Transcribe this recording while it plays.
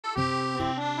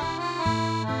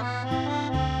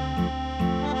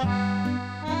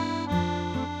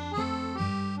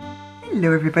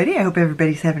Hello everybody, I hope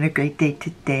everybody's having a great day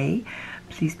today.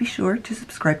 Please be sure to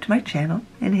subscribe to my channel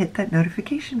and hit that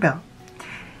notification bell.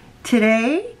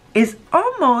 Today is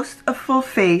almost a full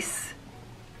face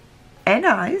and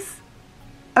eyes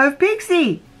of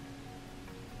Pixi.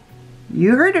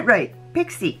 You heard it right,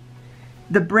 Pixi.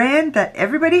 The brand that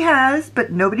everybody has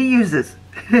but nobody uses.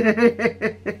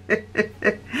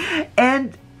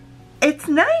 And it's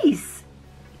nice.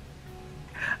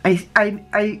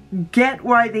 I get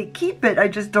why they keep it, I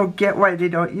just don't get why they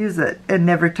don't use it and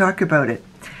never talk about it.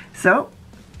 So,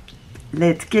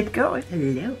 let's get going.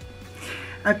 Hello.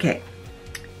 Okay,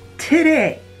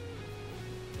 today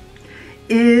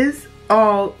is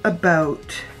all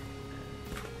about,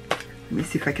 let me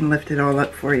see if I can lift it all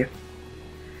up for you,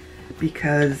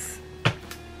 because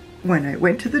when I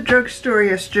went to the drugstore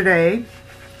yesterday,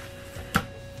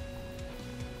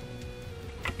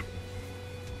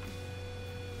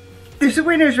 there's a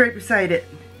Winners right beside it.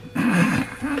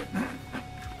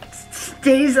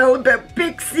 Today's all about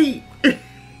Pixi.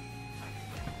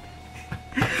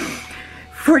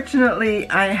 Fortunately,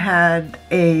 I had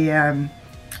a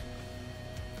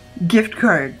gift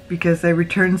card because I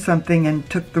returned something and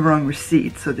took the wrong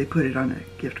receipt, so they put it on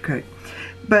a gift card.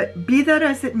 But be that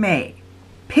as it may,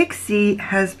 Pixi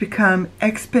has become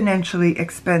exponentially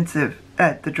expensive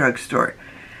at the drugstore.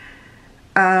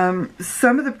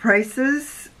 Some of the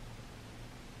prices,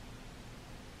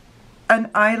 an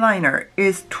eyeliner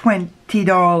is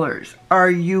 $20.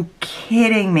 Are you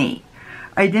kidding me?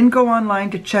 I didn't go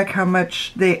online to check how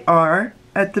much they are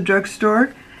at the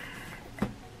drugstore,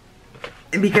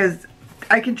 because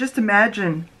I can just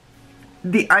imagine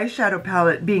the eyeshadow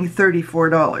palette being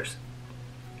 $34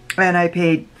 and I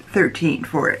paid $13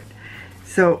 for it.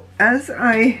 So as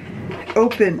I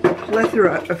open a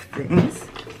plethora of things,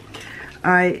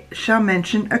 I shall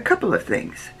mention a couple of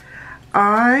things.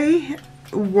 I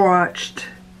watched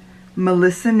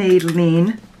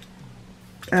melissanaydelline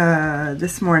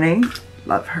this morning.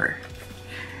 Love her.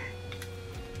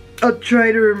 I'll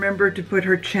try to remember to put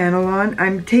her channel on.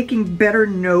 I'm taking better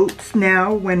notes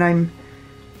now when I'm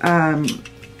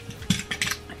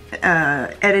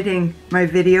editing my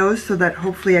videos, so that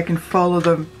hopefully I can follow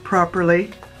them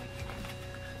properly.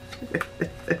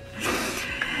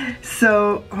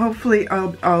 So hopefully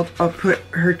I'll put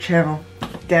her channel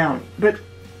down. But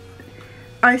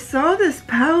I saw this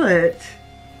palette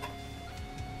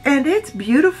and it's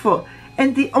beautiful,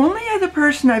 and the only other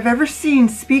person I've ever seen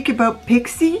speak about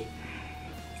Pixi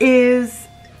is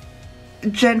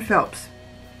JenPhelps,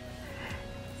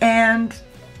 and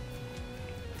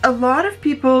a lot of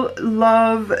people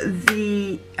love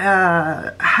the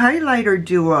highlighter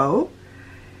duo,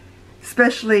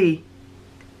 especially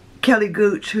Kelly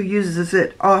Gooch, who uses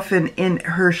it often in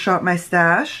her Shop My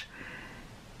Stash.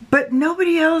 But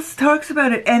nobody else talks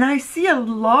about it, and I see a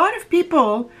lot of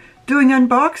people doing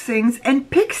unboxings, and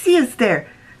Pixi is there.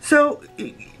 So,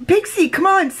 Pixi, come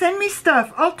on, send me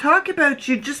stuff. I'll talk about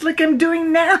you just like I'm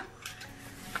doing now.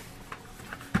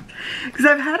 Because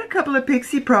I've had a couple of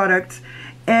Pixi products,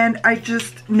 and I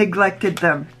just neglected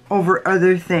them over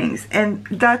other things, and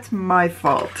that's my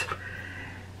fault.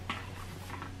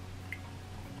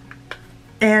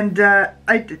 And,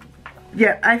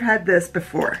 yeah, I've had this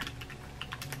before,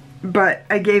 but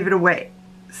I gave it away,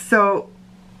 so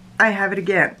I have it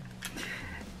again.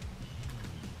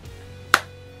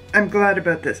 I'm glad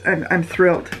about this. I'm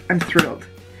thrilled. I'm thrilled.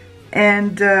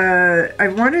 And I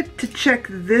wanted to check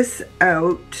this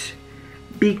out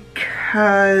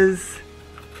because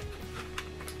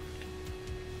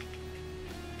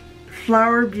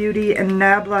Flower Beauty and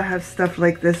Nabla have stuff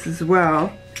like this as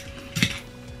well.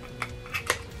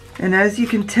 And as you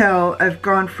can tell, I've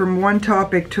gone from one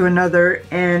topic to another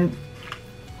and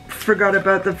forgot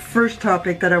about the first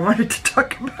topic that I wanted to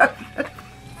talk about.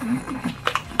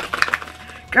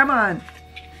 Come on.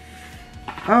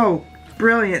 Oh,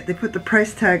 brilliant. They put the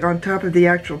price tag on top of the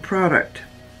actual product.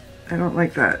 I don't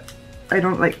like that. I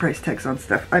don't like price tags on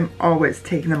stuff. I'm always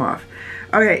taking them off.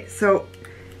 Okay, so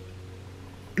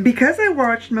because I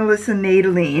watched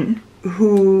melissanaydelline,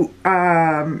 who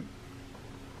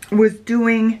was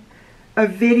doing a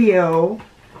video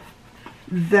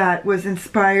that was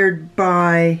inspired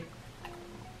by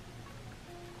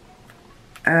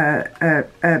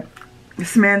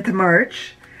Samantha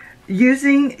March,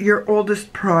 using your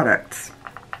oldest products.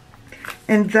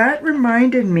 And that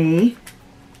reminded me,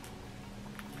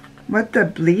 what the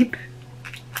bleep?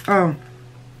 Oh,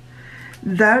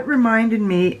 that reminded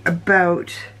me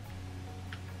about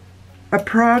a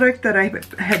product that I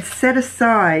had set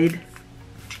aside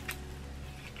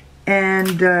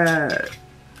and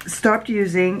stopped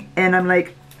using, and I'm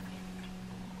like,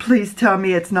 please tell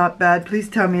me it's not bad. Please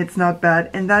tell me it's not bad.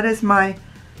 And that is my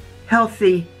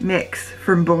healthy mix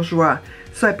from Bourjois.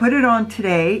 So I put it on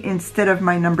today instead of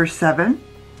my number 7.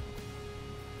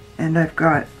 And I've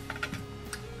got,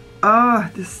 oh,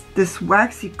 this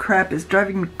waxy crap is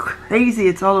driving me crazy.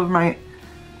 It's all over my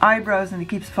eyebrows and it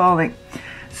keeps falling.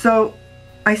 So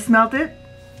I smelled it.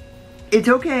 It's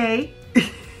okay.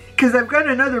 Because I've got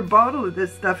another bottle of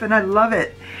this stuff and I love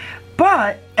it.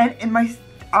 But,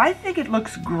 I think it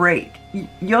looks great.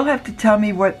 You'll have to tell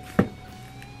me what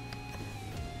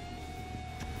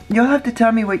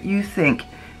you think,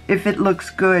 if it looks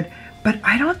good. But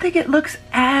I don't think it looks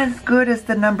as good as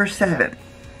the number 7.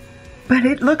 But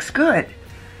it looks good.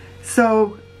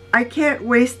 So I can't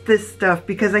waste this stuff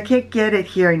because I can't get it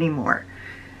here anymore.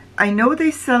 I know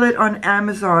they sell it on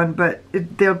Amazon, but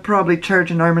they'll probably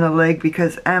charge an arm and a leg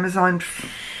because Amazon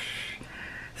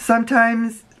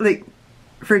sometimes, like,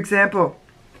 for example,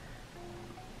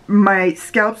 my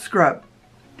scalp scrub,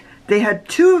 they had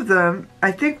 2 of them.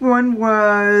 I think one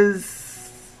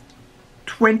was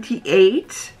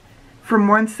 $28 from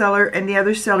one seller and the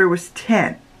other seller was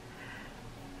 $10.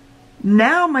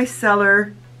 Now my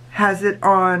seller has it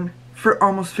on for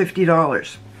almost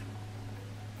 $50.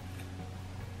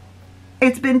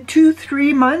 It's been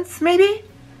 2-3 months maybe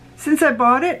since I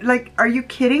bought it. Like, are you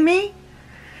kidding me?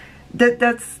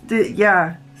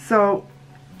 Yeah. So,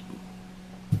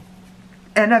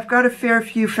 and I've got a fair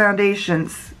few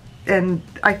foundations and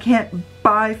I can't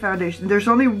buy foundation. There's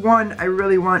only one I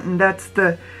really want, and that's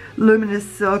the Luminous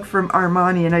Silk from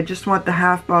Armani, and I just want the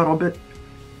half bottle, but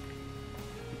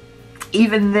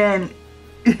even then.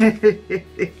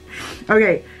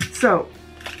 Okay, so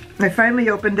I finally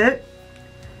opened it.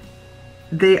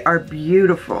 They are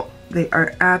beautiful. They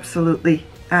are absolutely,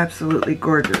 absolutely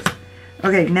gorgeous.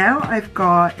 Okay, now I've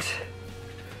got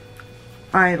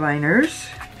eyeliners.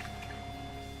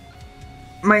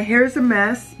 My hair's a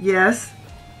mess, yes.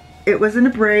 It was in a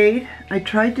braid. I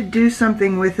tried to do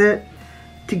something with it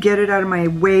to get it out of my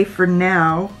way for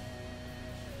now.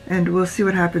 And we'll see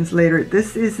what happens later.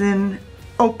 This is in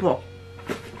Opal.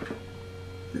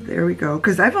 There we go.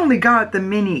 Because I've only got the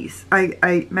minis.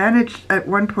 I managed at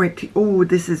one point to... Oh,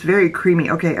 this is very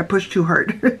creamy. Okay, I pushed too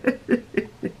hard.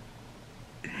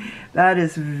 That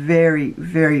is very,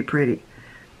 very pretty.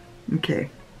 Okay.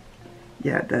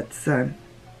 Yeah, that's...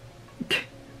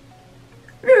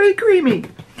 very creamy.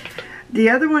 The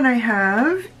other one I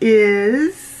have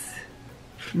is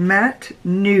Matte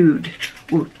Nude.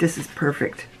 Ooh, this is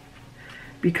perfect.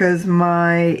 Because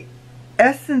my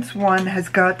Essence one has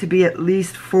got to be at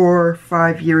least 4 or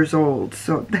 5 years old.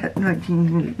 So that...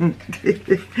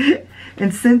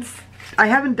 And since... I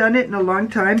haven't done it in a long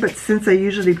time, but since I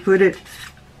usually put it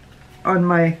on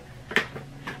my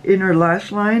inner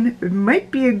lash line, it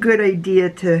might be a good idea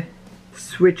to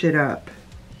switch it up.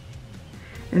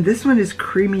 And this one is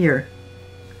creamier.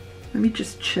 Let me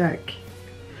just check.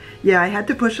 Yeah, I had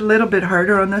to push a little bit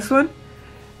harder on this one.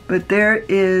 But there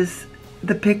is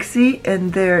the Pixi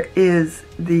and there is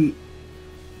the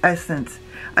Essence.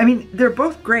 I mean, they're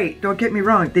both great. Don't get me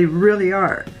wrong. They really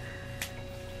are.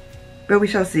 But we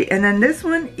shall see. And then this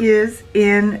one is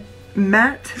in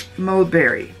Matte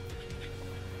Mulberry.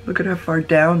 Look at how far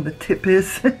down the tip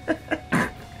is.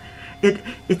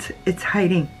 It's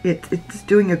hiding. It's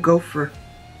doing a gopher.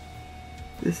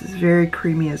 This is very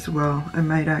creamy as well. I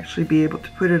might actually be able to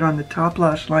put it on the top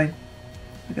lash line.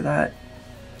 Look at that.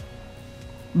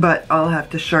 But I'll have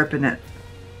to sharpen it.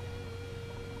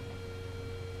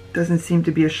 Doesn't seem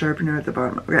to be a sharpener at the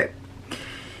bottom. Okay.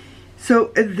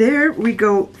 So there we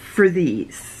go for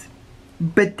these.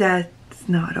 But that's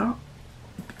not all.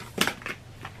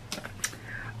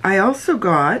 I also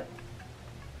got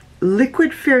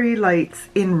Liquid Fairy Lights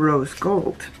in Rose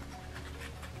Gold.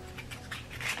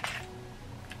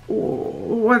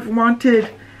 Oh, I've wanted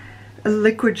a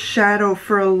liquid shadow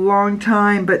for a long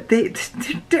time, but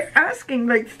they're asking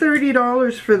like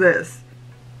 $30 for this.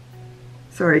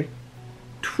 Sorry,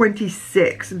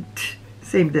 26.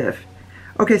 Same diff.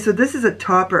 Okay, so this is a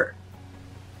topper.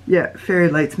 Yeah, Fairy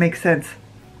Lights makes sense.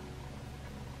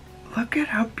 Look at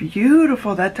how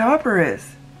beautiful that topper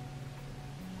is.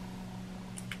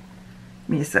 Give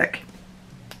me a sec.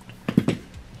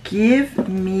 Give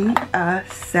me a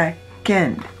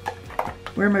second.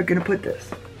 Where am I going to put this?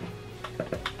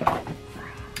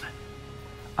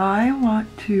 I want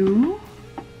to...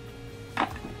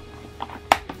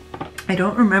 I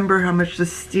don't remember how much the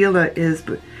Stila is,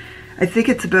 but I think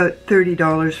it's about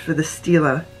 $30 for the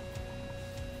Stila.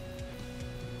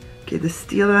 Okay, the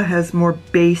Stila has more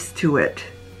base to it.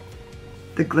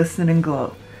 The Glisten and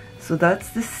Glow. So that's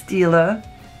the Stila,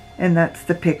 and that's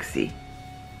the Pixi.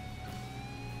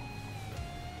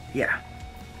 Yeah.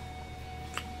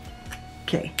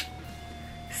 Okay.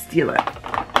 Steal it.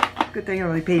 Good thing I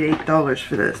only paid $8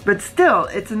 for this. But still,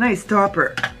 it's a nice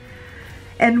topper.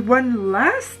 And one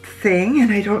last thing,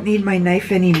 and I don't need my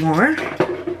knife anymore.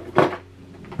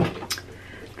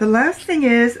 The last thing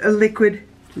is a liquid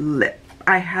lip.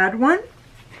 I had one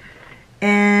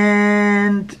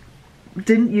and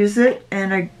didn't use it,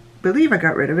 and I believe I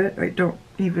got rid of it. I don't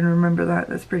even remember that.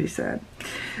 That's pretty sad.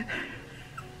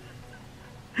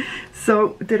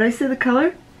 So, did I say the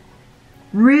color?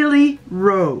 Really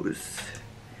Rose.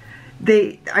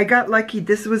 I got lucky.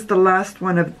 This was the last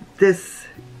one of this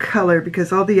color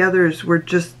because all the others were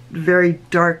just very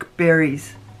dark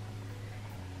berries.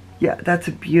 Yeah, that's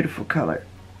a beautiful color.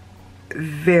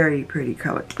 Very pretty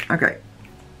color. Okay.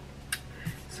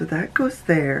 So that goes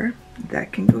there.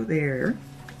 That can go there.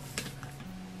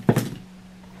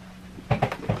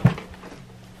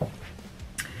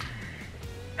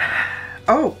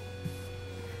 Oh,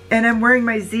 and I'm wearing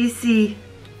my ZC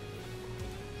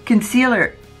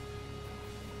concealer.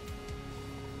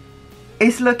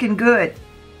 It's looking good.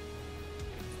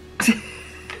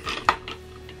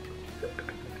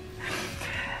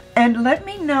 And let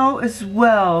me know as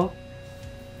well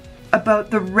about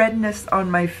the redness on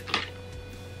my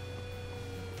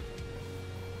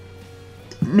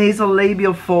nasal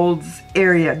labial folds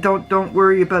area. Don't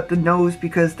worry about the nose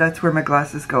because that's where my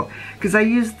glasses go. Because I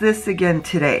used this again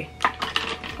today.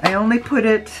 I only put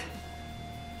it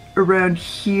around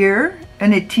here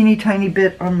and a teeny tiny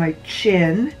bit on my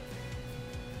chin.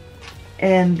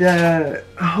 And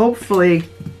hopefully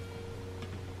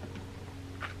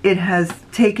it has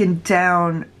taken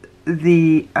down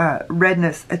the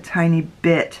redness a tiny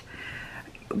bit.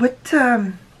 I'm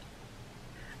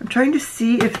trying to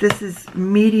see if this is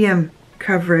medium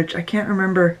coverage. I can't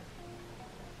remember.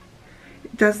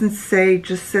 It doesn't say, it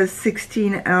just says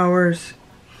 16 hours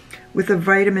with a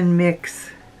vitamin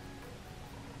mix.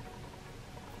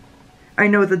 I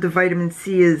know that the vitamin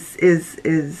C is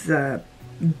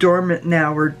dormant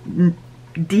now or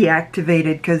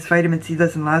deactivated because vitamin C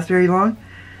doesn't last very long.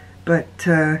 But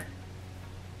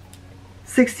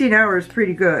 16 hours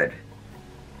pretty good.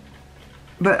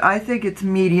 But I think it's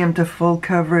medium to full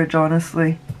coverage,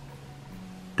 honestly.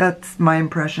 That's my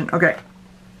impression. Okay.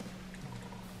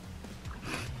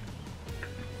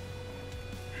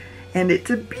 And it's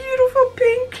a beautiful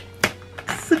pink.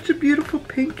 Such a beautiful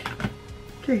pink.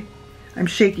 Okay. I'm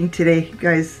shaking today,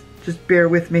 guys. Just bear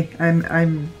with me. I'm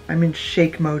in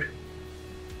shake mode.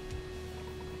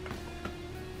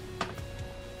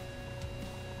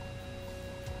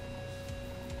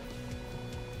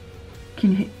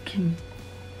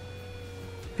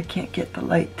 I can't get the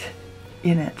light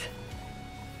in it.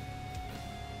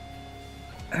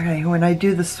 Okay, when I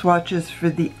do the swatches for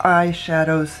the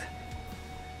eyeshadows,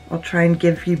 I'll try and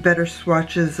give you better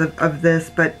swatches of this,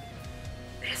 but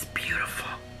it's beautiful.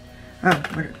 Oh,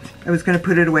 I was going to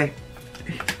put it away.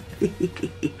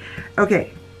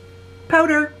 Okay,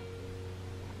 powder.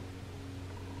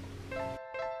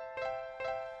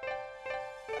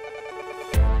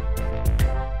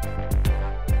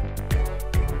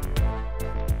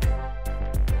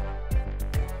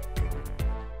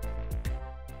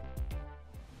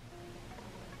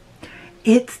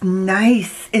 It's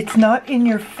nice. It's not in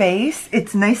your face.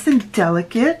 It's nice and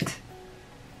delicate.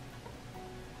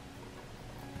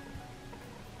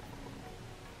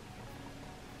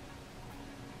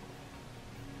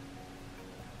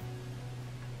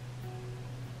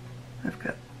 I've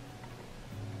got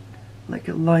like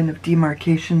a line of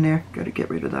demarcation there. Got to get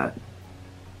rid of that.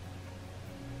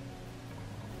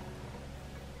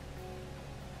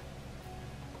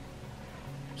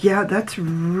 Yeah, that's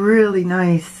really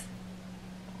nice.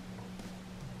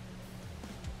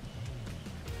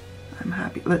 I'm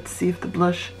happy. Let's see if the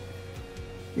blush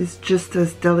is just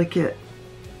as delicate.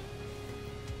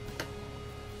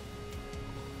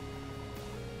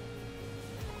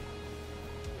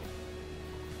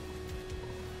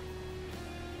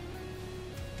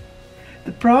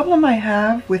 The problem I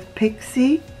have with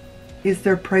Pixi is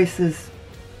their prices.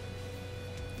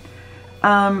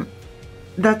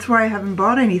 That's why I haven't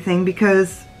bought anything,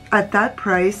 because at that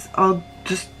price I'll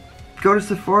just go to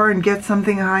Sephora and get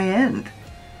something high-end.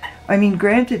 I mean,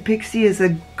 granted, Pixi is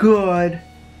a good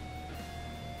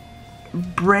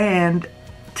brand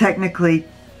technically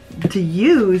to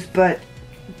use, but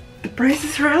the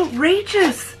prices are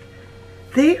outrageous.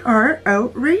 They are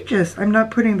outrageous. I'm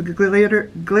not putting the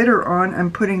glitter on,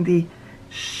 I'm putting the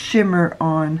shimmer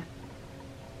on,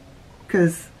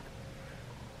 because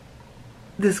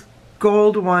this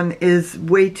gold one is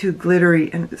way too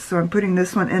glittery, and so I'm putting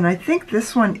this one, and I think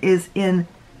this one is in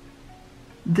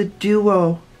the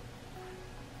Duo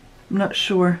I'm not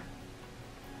sure.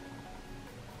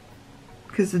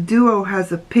 Because the duo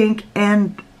has a pink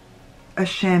and a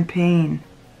champagne.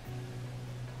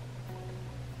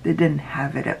 They didn't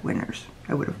have it at Winners.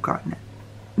 I would have gotten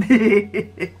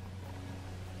it.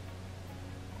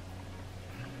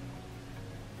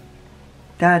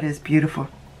 That is beautiful.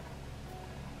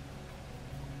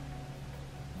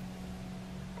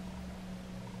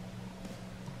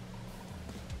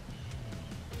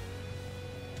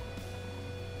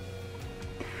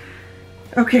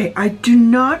 Okay, I do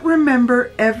not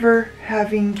remember ever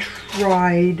having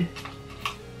tried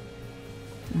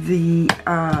the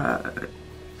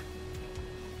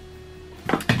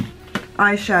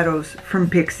eyeshadows from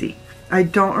Pixi. I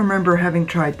don't remember having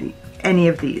tried any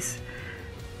of these.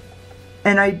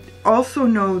 And I also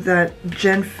know that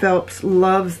Jen Phelps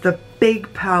loves the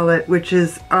big palette, which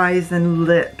is eyes and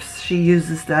lips. She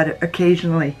uses that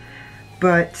occasionally,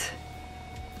 but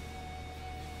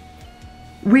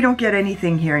we don't get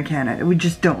anything here in Canada. We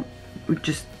just don't. We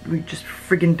just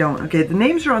friggin' don't. Okay, the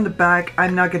names are on the back.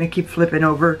 I'm not gonna keep flipping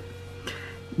over.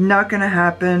 Not gonna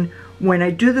happen. When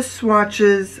I do the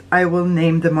swatches, I will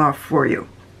name them off for you.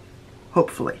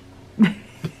 Hopefully.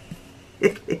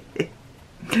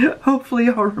 Hopefully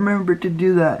I'll remember to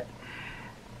do that.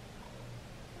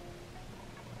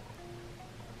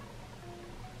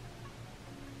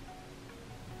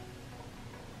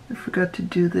 I forgot to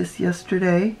do this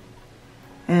yesterday,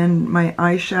 and my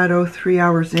eyeshadow 3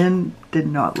 hours in did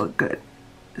not look good.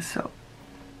 So,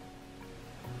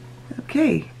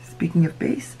 okay, speaking of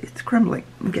base, it's crumbling.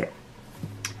 Okay.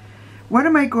 What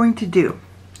am I going to do?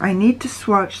 I need to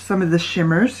swatch some of the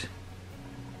shimmers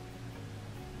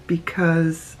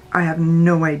because I have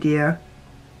no idea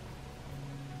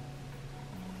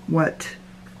what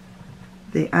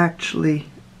they actually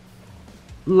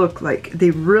look like.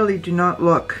 They really do not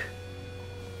look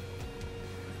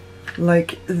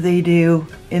like they do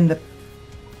in the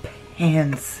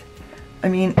pans. I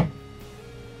mean,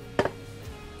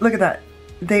 look at that.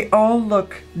 They all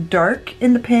look dark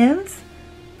in the pans,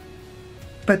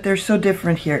 but they're so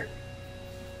different here.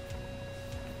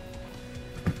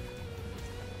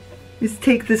 Let's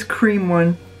take this cream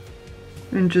one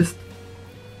and just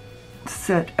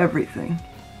set everything.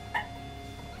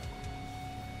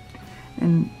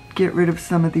 And get rid of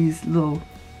some of these little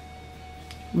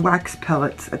wax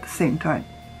pellets at the same time.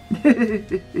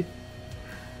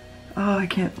 Oh, I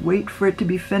can't wait for it to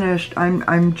be finished.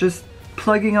 I'm just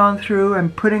plugging on through.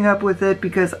 I'm putting up with it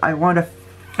because I want to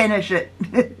finish it.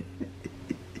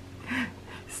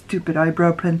 Stupid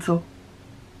eyebrow pencil.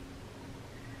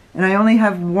 And I only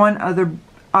have one other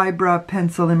eyebrow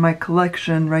pencil in my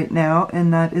collection right now,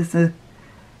 and that is a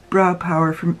Brow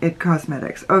Power from IT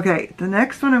Cosmetics. Okay, the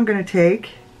next one I'm going to take,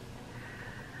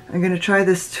 I'm going to try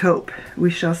this taupe. We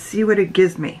shall see what it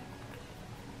gives me.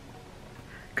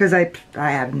 Because I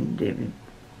haven't even...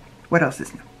 What else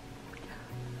is new?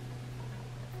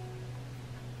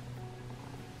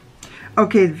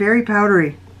 Okay, very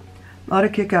powdery. A lot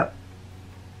of kick up.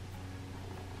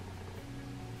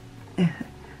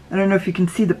 I don't know if you can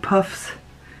see the puffs.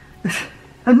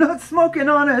 I'm not smoking,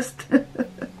 honest.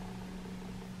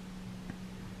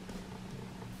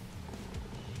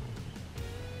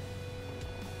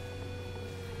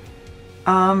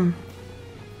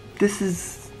 This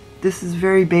is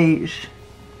very beige.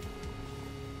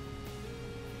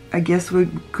 I guess we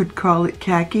could call it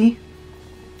khaki.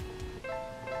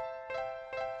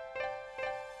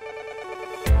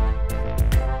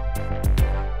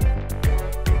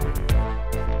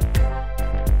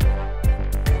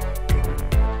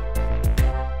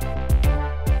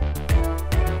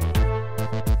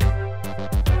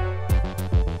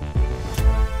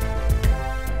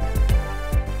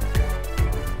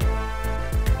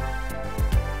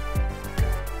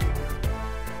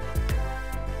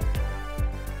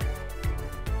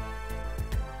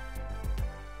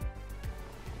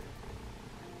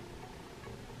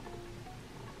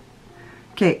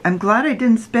 Okay, I'm glad I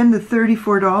didn't spend the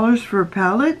 $34 for a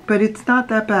palette, but it's not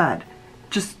that bad.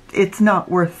 Just, it's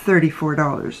not worth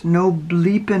 $34. No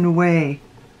bleeping way.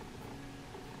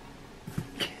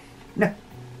 No.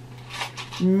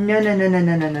 No, no, no, no,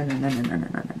 no, no, no, no, no, no, no, no,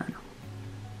 no,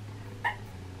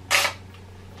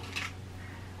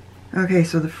 no. Okay,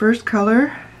 so the first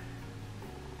color.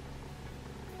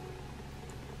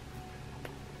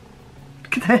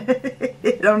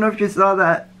 I don't know if you saw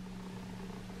that.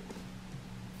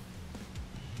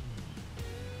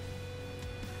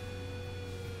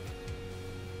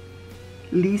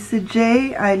 Lisa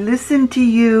J, I listen to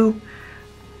you.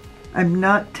 I'm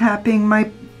not tapping my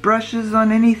brushes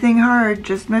on anything hard,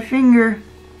 just my finger.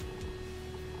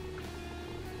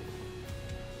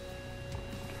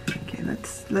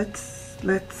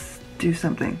 let's do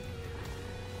something.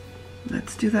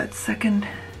 Let's do that second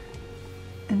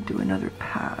and do another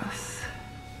pass.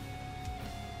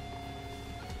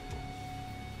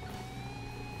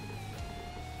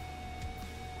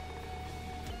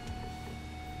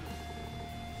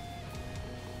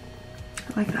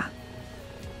 Like that.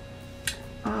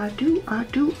 I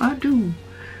do.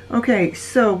 Okay,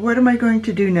 so what am I going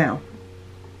to do now?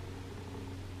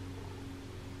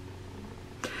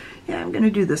 Yeah, I'm going to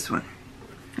do this one.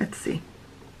 Let's see.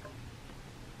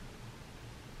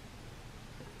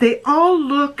 They all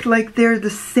look like they're the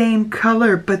same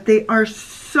color, but they are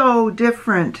so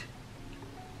different.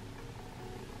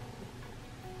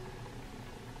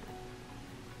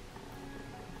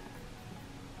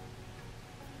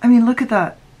 I mean, look at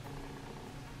that.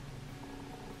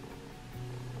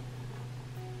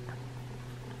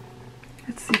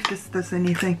 Let's see if this does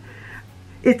anything.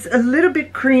 It's a little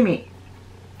bit creamy.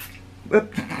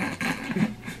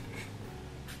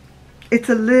 It's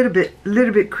a little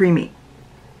bit creamy.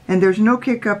 And there's no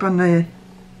kick up on the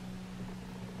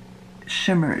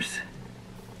shimmers.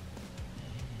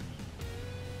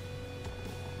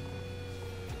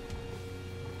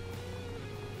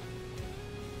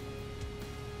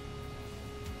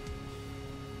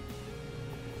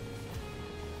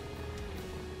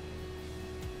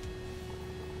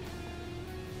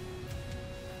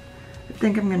 I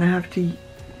think I'm gonna have to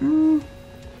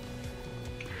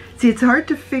see, it's hard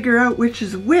to figure out which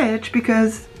is which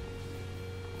because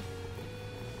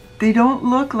they don't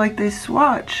look like they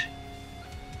swatch.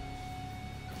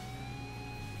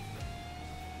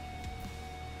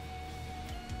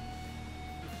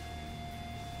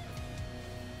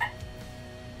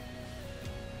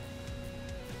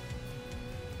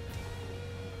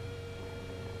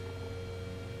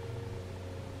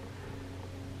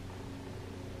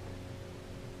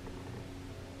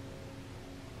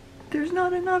 There's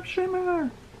not enough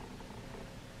shimmer.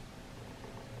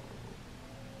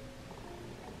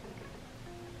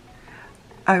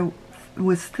 I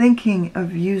was thinking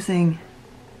of using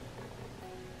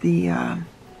the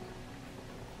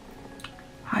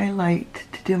highlight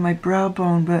to do my brow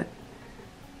bone, but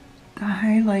the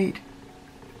highlight,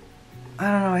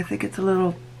 I don't know, I think it's a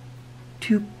little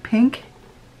too pink,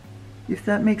 if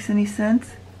that makes any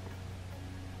sense.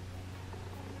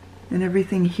 And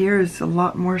everything here is a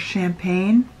lot more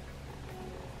champagne.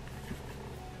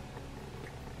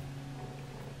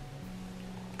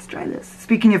 Let's try this.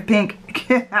 Speaking of pink.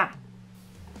 Okay,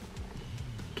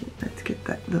 let's get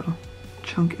that little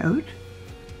chunk out.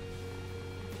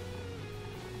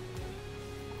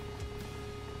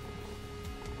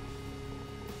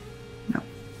 No.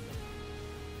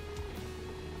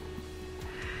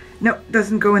 No,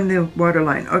 doesn't go in the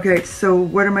waterline. Okay, so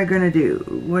what am I going to do?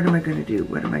 What am I going to do?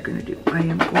 What am I going to do? I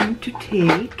am going to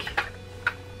take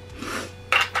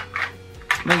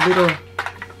my little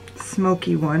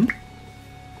smoky one.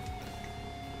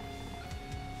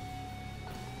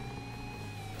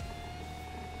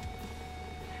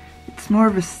 It's more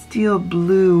of a steel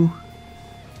blue.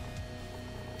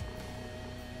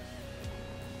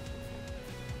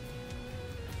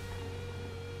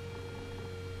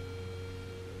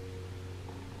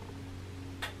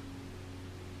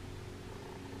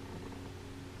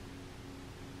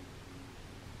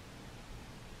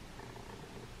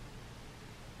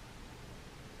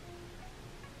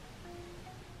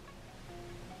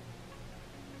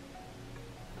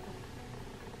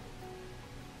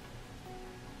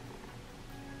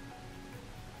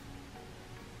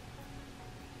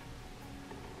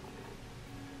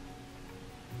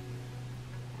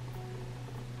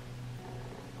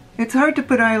 It's hard to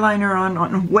put eyeliner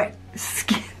on wet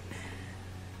skin.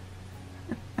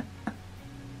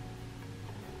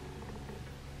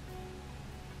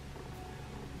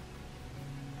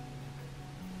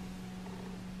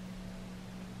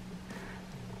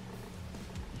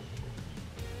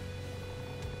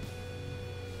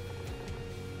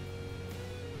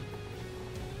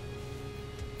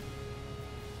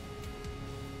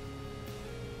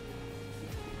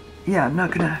 Yeah, I'm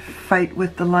not gonna fight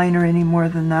with the liner any more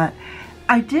than that.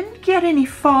 I didn't get any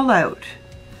fallout,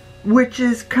 which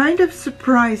is kind of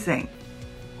surprising.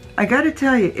 I gotta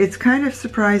tell you, it's kind of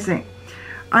surprising.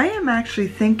 I am actually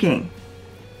thinking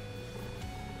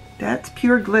that's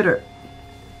pure glitter.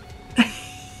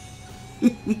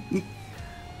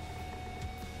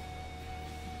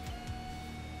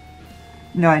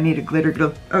 No, I need a glitter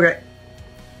glue. Okay.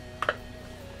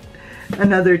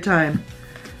 Another time.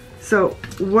 So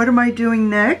what am I doing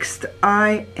next?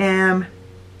 I am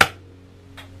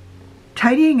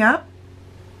tidying up.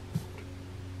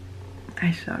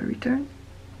 I shall return.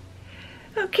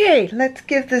 Okay, let's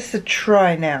give this a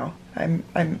try now.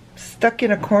 I'm stuck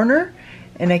in a corner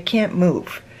and I can't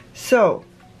move. So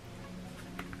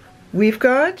we've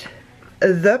got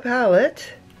the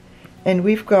palette and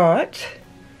we've got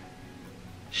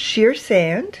sheer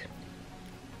sand,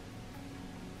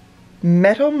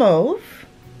 metal mauve.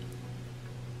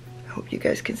 I hope you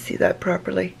guys can see that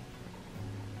properly.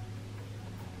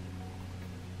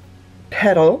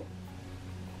 Petal,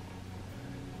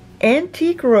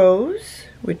 antique rose,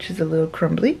 which is a little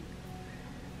crumbly,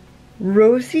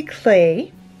 rosy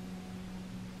clay,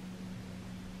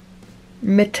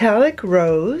 metallic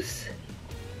rose,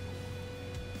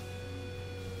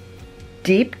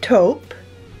 deep taupe,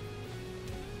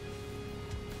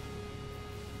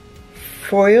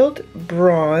 foiled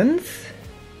bronze,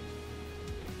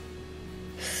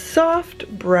 soft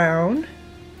brown,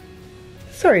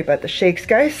 sorry about the shakes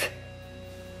guys,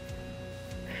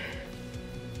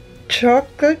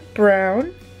 chocolate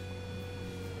brown,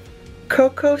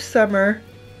 cocoa summer,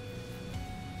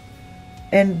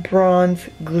 and bronze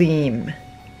gleam.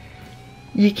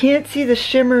 You can't see the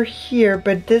shimmer here,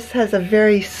 but this has a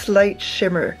very slight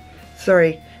shimmer.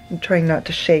 Sorry, I'm trying not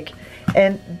to shake.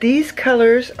 And these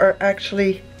colors are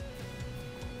actually,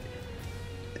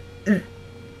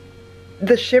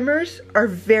 the shimmers are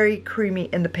very creamy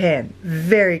in the pan.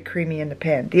 Very creamy in the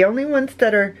pan. The only ones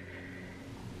that are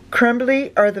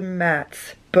crumbly are the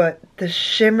mattes, but the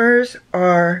shimmers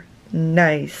are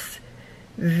nice.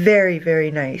 Very, very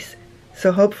nice.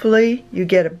 So hopefully you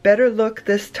get a better look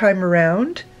this time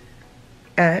around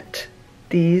at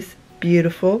these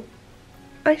beautiful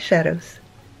eyeshadows.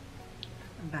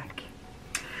 I'm back.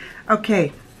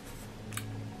 Okay.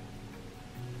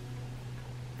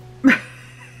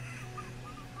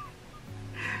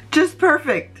 Just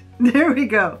perfect. There we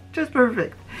go. Just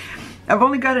perfect. I've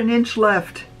only got an inch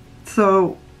left.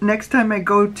 So next time I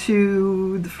go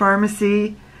to the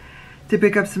pharmacy to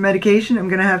pick up some medication, I'm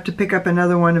gonna have to pick up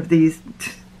another one of these.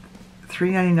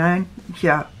 $3.99.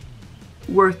 Yeah,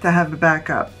 worth to have a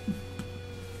backup.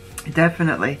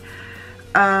 Definitely.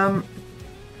 I'm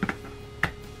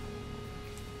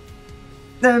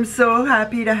so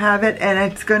happy to have it,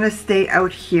 and it's gonna stay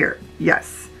out here.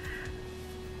 Yes.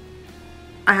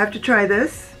 I have to try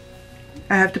this.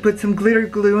 I have to put some glitter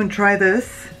glue and try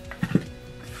this.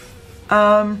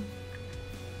 How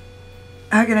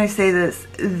can I say this?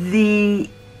 The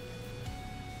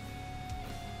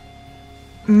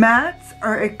mattes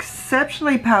are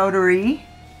exceptionally powdery,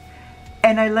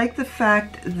 and I like the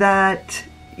fact that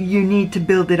you need to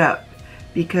build it up,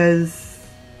 because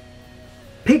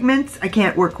pigments I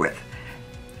can't work with.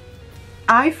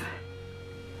 I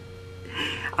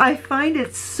find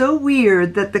it so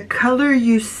weird that the color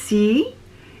you see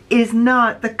is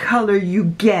not the color you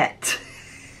get.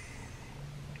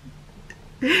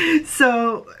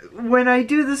 So when I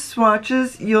do the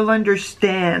swatches, you'll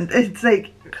understand. It's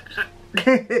like,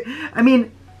 I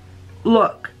mean,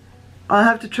 look, I'll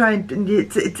have to try and,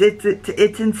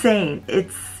 it's insane.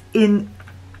 It's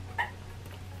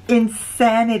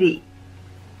insanity.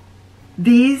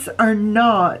 These are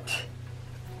not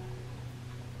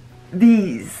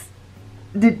these.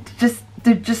 They're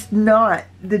just not.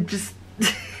 They're just,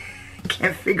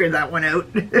 can't figure that one out.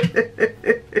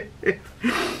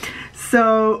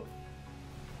 So,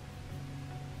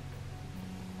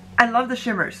 I love the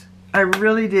shimmers. I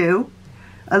really do.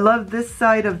 I love this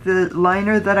side of the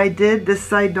liner that I did. This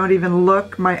side, don't even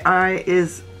look. My eye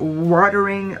is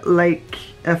watering like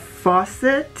a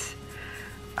faucet.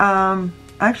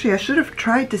 Actually, I should have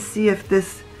tried to see if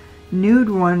this nude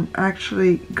one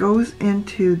actually goes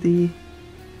into the...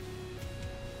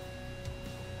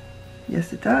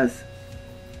 Yes, it does.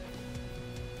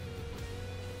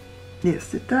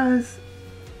 Yes, it does.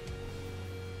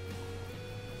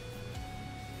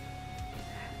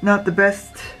 Not the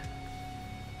best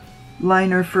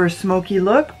liner for a smoky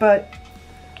look, but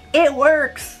it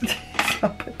works.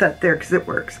 I'll put that there because it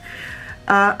works.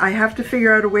 I have to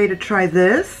figure out a way to try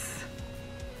this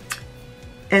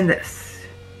and this.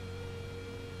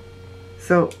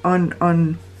 So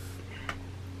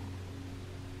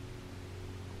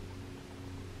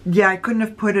yeah, I couldn't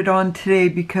have put it on today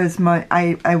because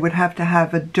I would have to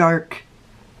have a dark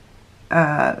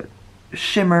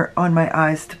shimmer on my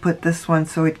eyes to put this one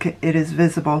so it is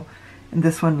visible, and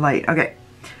this one light. Okay,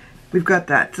 we've got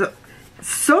that.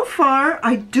 So far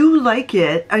I do like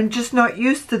it. I'm just not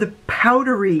used to the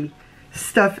powdery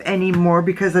stuff anymore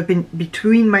because I've been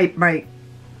between my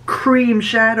cream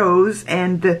shadows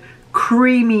and the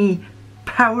creamy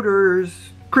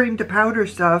powders, cream to powder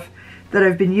stuff that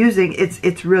I've been using.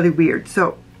 It's really weird.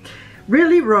 So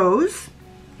Really Rose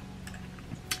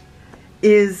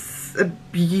is It's a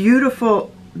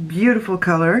beautiful, beautiful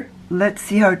color. Let's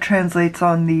see how it translates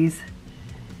on these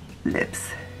lips.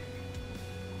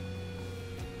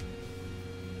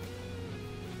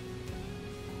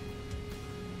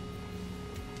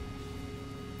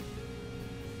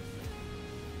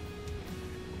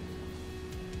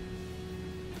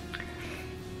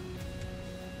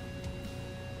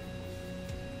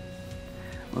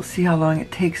 We'll see how long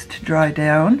it takes to dry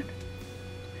down.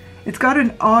 It's got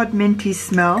an odd minty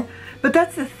smell, but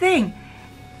that's the thing.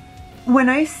 When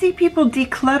I see people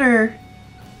declutter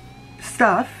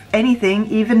stuff, anything,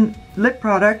 even lip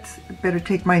products, I better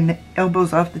take my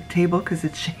elbows off the table because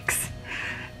it shakes.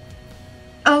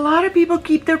 A lot of people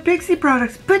keep their Pixi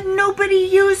products, but nobody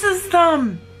uses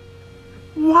them.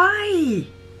 Why?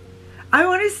 I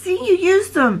want to see you use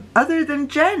them, other than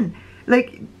Jen.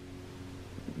 Like,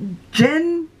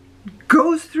 Jen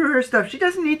goes through her stuff. She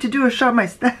doesn't need to do a shop my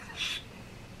stash.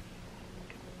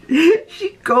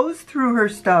 She goes through her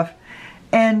stuff.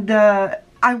 And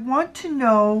I want to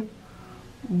know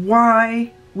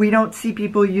why we don't see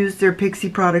people use their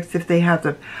Pixi products if they have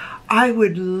them. I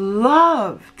would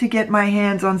love to get my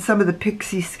hands on some of the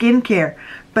Pixi skincare,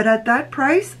 but at that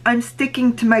price, I'm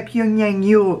sticking to my Pyongyang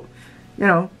Yule. You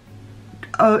know,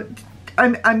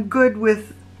 I'm good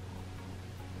with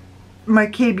my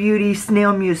K-Beauty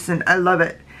Snail Mucin. I love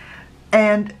it.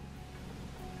 And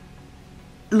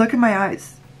look at my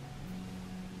eyes.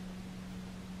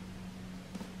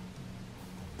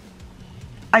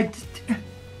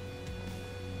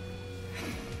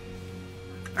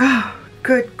 Oh,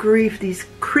 good grief, these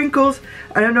crinkles.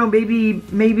 I don't know, maybe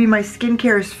my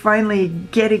skincare is finally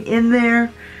getting in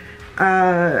there.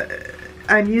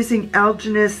 I'm using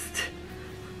Algenist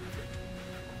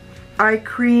eye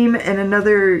cream and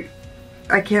another,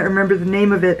 I can't remember the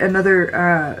name of it,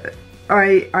 another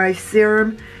eye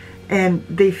serum, and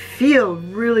they feel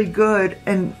really good.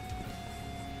 And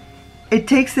it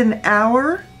takes an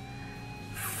hour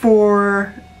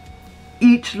for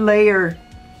each layer,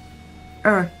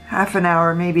 or half an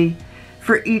hour maybe,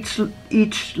 for each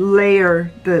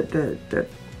layer, the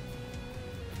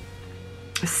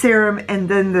serum and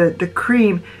then the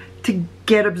cream to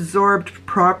get absorbed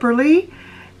properly.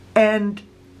 And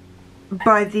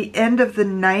by the end of the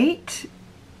night,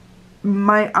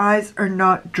 my eyes are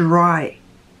not dry.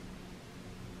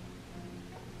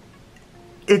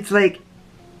 It's like,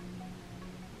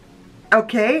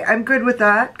 okay, I'm good with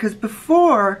that, because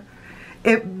before,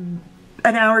 an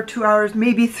hour, 2 hours,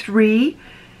 maybe 3,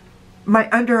 my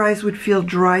under eyes would feel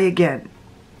dry again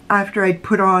after I'd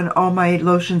put on all my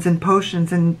lotions and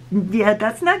potions, and yeah,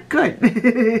 that's not good.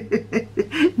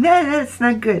 No, that's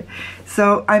not good.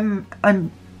 So I'm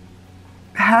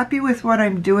happy with what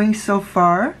I'm doing so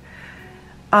far.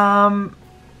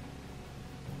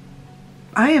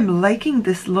 I am liking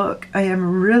this look. I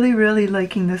am really, really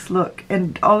liking this look.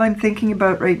 And all I'm thinking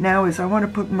about right now is I want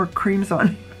to put more creams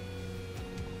on.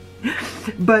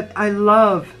 But I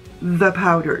love the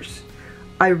powders.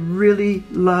 I really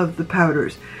love the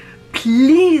powders.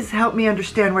 Please help me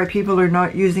understand why people are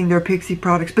not using their Pixi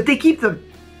products, but they keep them.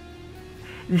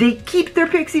 They keep their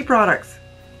Pixi products.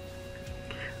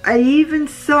 I even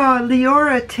saw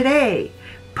Leora today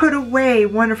put away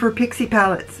one of her Pixi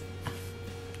palettes.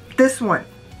 This one.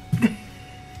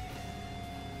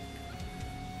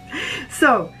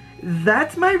 So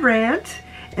that's my rant,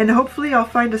 and hopefully I'll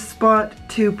find a spot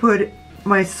to put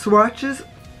my swatches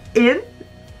in,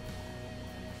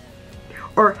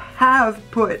 or have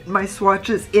put my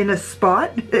swatches in a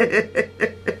spot.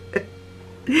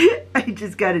 I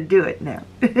just gotta do it now.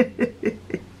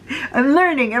 I'm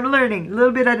learning, a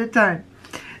little bit at a time.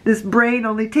 This brain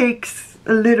only takes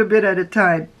a little bit at a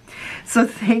time. So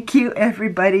thank you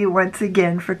everybody once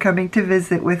again for coming to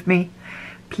visit with me.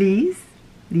 Please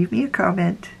leave me a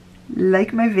comment,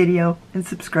 like my video, and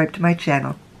subscribe to my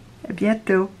channel. À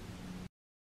bientôt.